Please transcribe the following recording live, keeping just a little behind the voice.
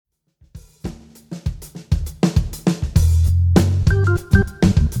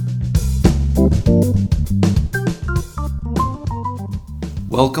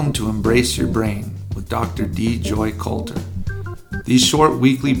Welcome to Embrace Your Brain with Dr. D. Joy Coulter. These short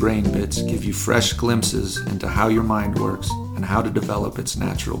weekly brain bits give you fresh glimpses into how your mind works and how to develop its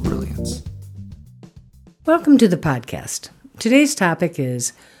natural brilliance. Welcome to the podcast. Today's topic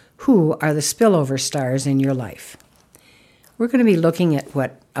is, who are the spillover stars in your life? We're going to be looking at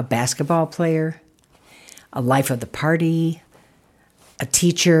what a basketball player, a life of the party, a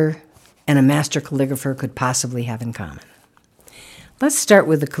teacher, and a master calligrapher could possibly have in common. Let's start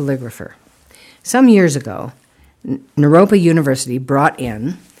with the calligrapher. Some years ago, Naropa University brought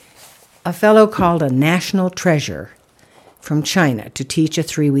in a fellow called a national treasure from China to teach a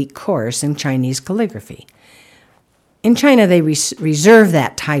 3-week course in Chinese calligraphy. In China, they reserve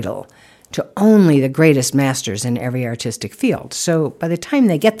that title to only the greatest masters in every artistic field. So by the time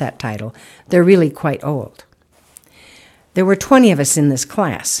they get that title, they're really quite old. There were 20 of us in this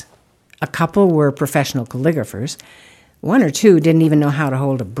class. A couple were professional calligraphers. 1 or 2 didn't even know how to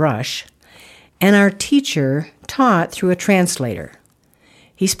hold a brush. And our teacher taught through a translator.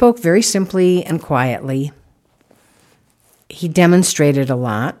 He spoke very simply and quietly. He demonstrated a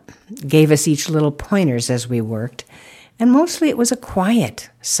lot, gave us each little pointers as we worked, and mostly it was a quiet,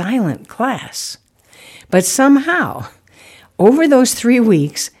 silent class. But somehow, over those 3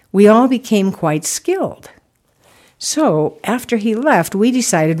 weeks, we all became quite skilled. So after he left, we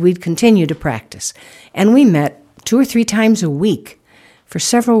decided we'd continue to practice, and we met 2 or 3 times a week for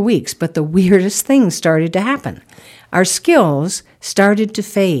several weeks, but the weirdest things started to happen. Our skills started to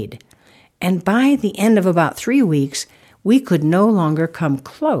fade, and by the end of about 3 weeks, we could no longer come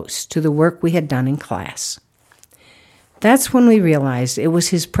close to the work we had done in class. That's when we realized it was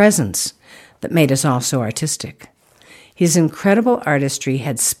his presence that made us all so artistic. His incredible artistry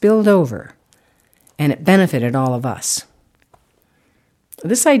had spilled over, and it benefited all of us.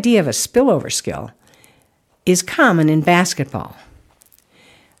 This idea of a spillover skill is common in basketball.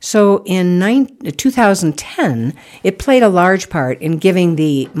 So in 2010, it played a large part in giving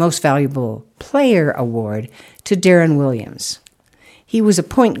the Most Valuable Player award to Darren Williams. He was a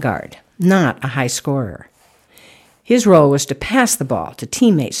point guard, not a high scorer. His role was to pass the ball to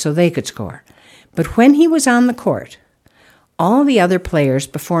teammates so they could score. But when he was on the court, all the other players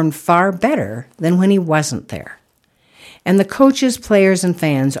performed far better than when he wasn't there. And the coaches, players, and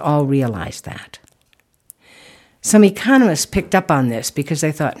fans all realized that. Some economists picked up on this because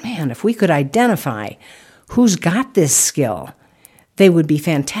they thought, man, if we could identify who's got this skill, they would be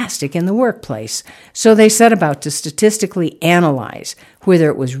fantastic in the workplace. So they set about to statistically analyze whether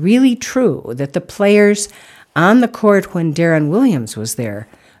it was really true that the players on the court when Darren Williams was there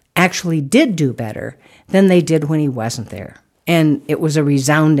actually did do better than they did when he wasn't there. And it was a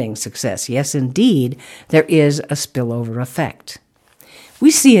resounding success. Yes, indeed, there is a spillover effect.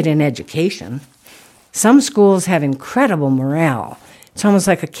 We see it in education. Some schools have incredible morale. It's almost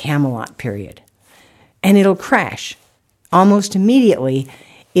like a Camelot period. And it'll crash almost immediately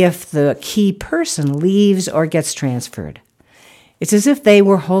if the key person leaves or gets transferred. It's as if they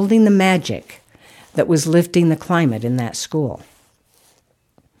were holding the magic that was lifting the climate in that school.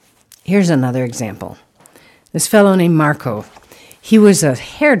 Here's another example. This fellow named Marco, he was a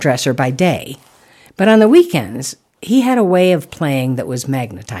hairdresser by day, but on the weekends, he had a way of playing that was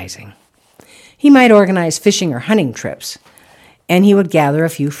magnetizing. He might organize fishing or hunting trips, and he would gather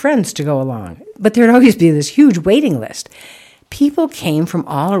a few friends to go along. But there'd always be this huge waiting list. People came from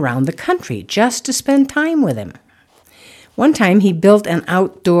all around the country just to spend time with him. One time, he built an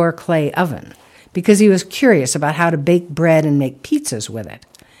outdoor clay oven because he was curious about how to bake bread and make pizzas with it.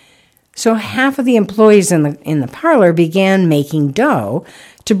 So half of the employees in the parlor began making dough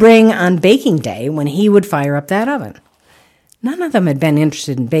to bring on baking day when he would fire up that oven. None of them had been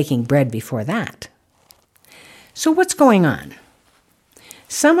interested in baking bread before that. So what's going on?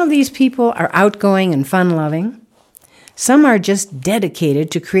 Some of these people are outgoing and fun-loving. Some are just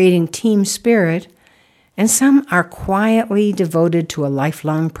dedicated to creating team spirit. And some are quietly devoted to a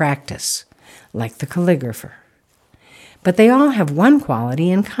lifelong practice, like the calligrapher. But they all have one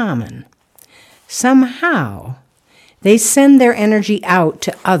quality in common. Somehow, they send their energy out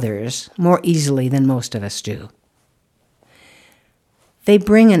to others more easily than most of us do. They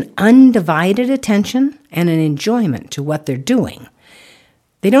bring an undivided attention and an enjoyment to what they're doing.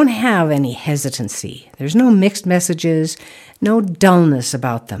 They don't have any hesitancy. There's no mixed messages, no dullness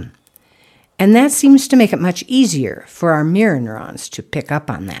about them. And that seems to make it much easier for our mirror neurons to pick up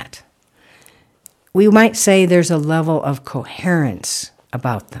on that. We might say there's a level of coherence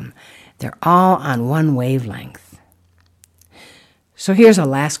about them. They're all on one wavelength. So here's a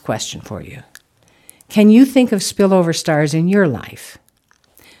last question for you. Can you think of spillover stars in your life?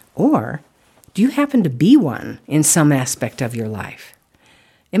 Or do you happen to be one in some aspect of your life?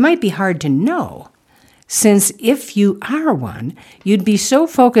 It might be hard to know, since if you are one, you'd be so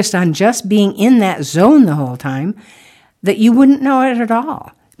focused on just being in that zone the whole time that you wouldn't know it at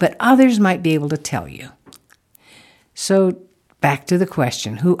all, but others might be able to tell you. So back to the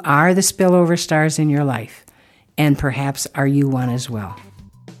question, who are the spillover stars in your life? And perhaps are you one as well?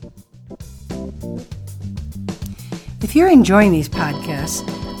 If you're enjoying these podcasts,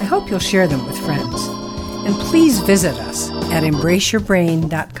 I hope you'll share them with friends. And please visit us at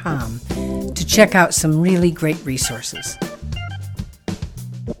embraceyourbrain.com to check out some really great resources.